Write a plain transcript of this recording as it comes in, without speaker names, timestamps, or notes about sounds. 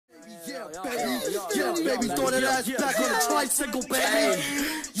Yeah, baby, throw that ass back on the tricycle, baby.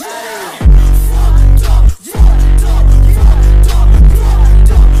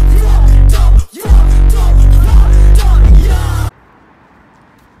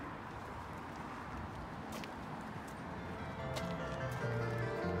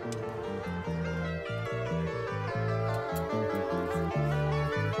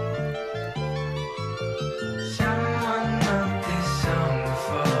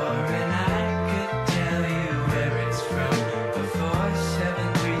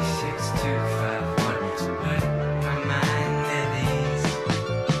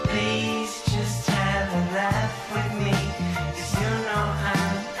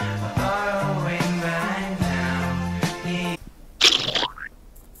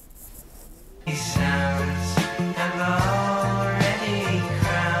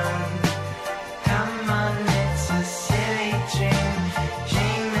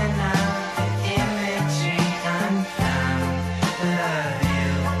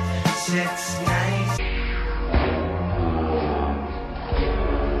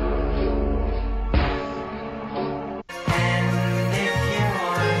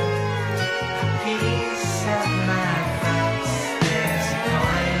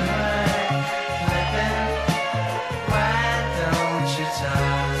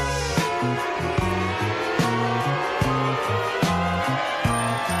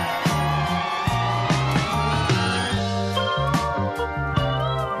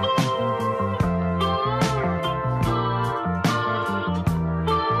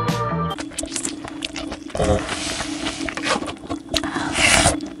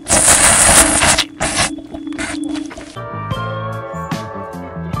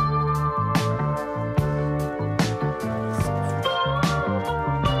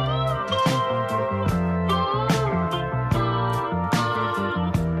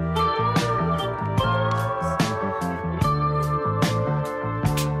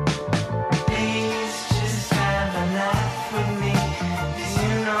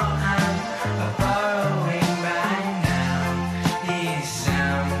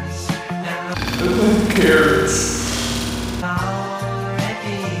 Who cares?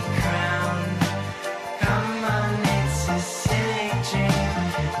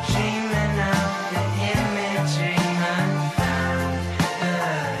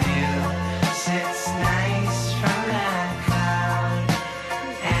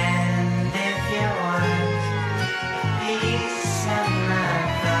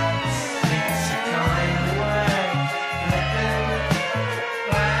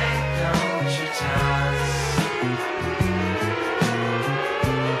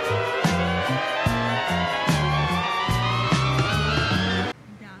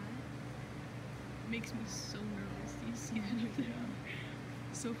 Makes me so nervous. Do you see that up there?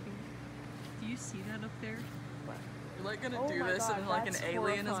 Sophie, do you see that up there? What? You're like gonna do this and like an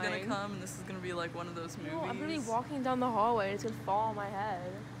alien is gonna come and this is gonna be like one of those movies. No, I'm gonna be walking down the hallway and it's gonna fall on my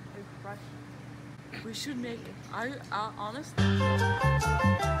head. And crush. We should make it. I honestly.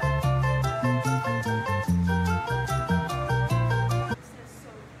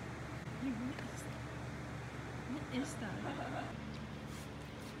 What is that?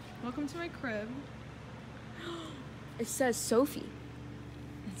 Welcome to my crib. It says Sophie.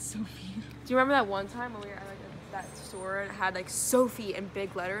 It's Sophie. Do you remember that one time when we were at like that store and it had like Sophie in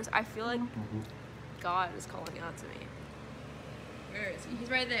big letters? I feel like God is calling out to me. Where is he? He's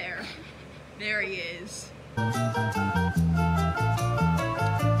right there. There he is.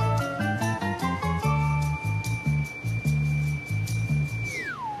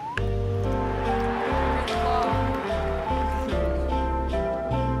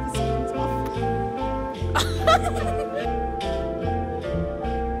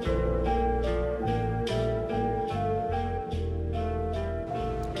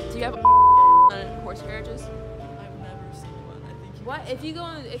 Do you have horse carriages? I've never seen one. I think. What if you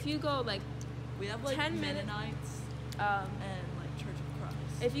go like We have like 10 minutes Mennonites and like Church of Christ.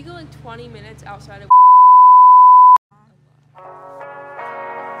 if you go like 20 minutes outside of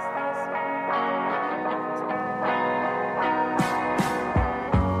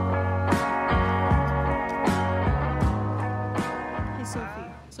Hey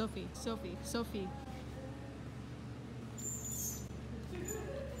Sophie.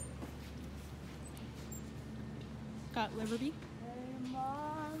 Got Liberty?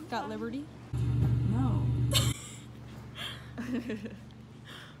 Got Liberty? No.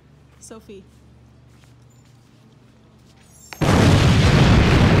 Sophie. I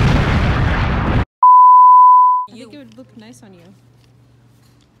think it would look nice on you.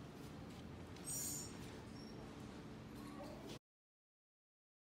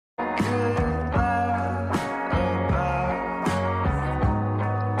 Good.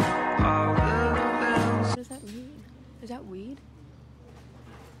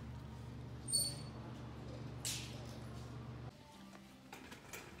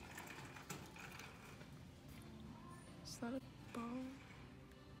 that a ball?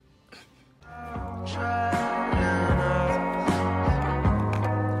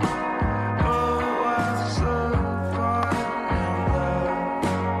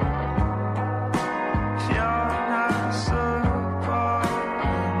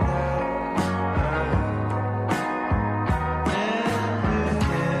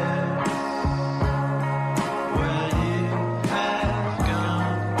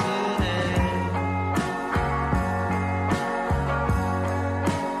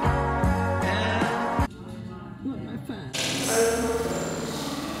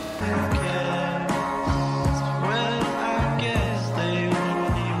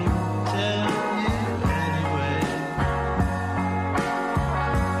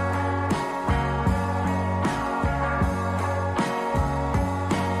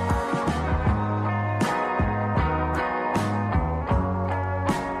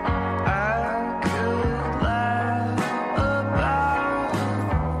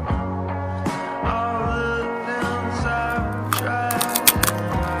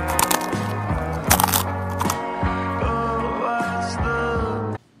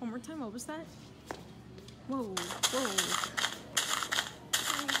 What was that? Whoa, whoa.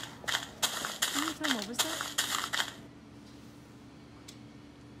 One more time, what was that?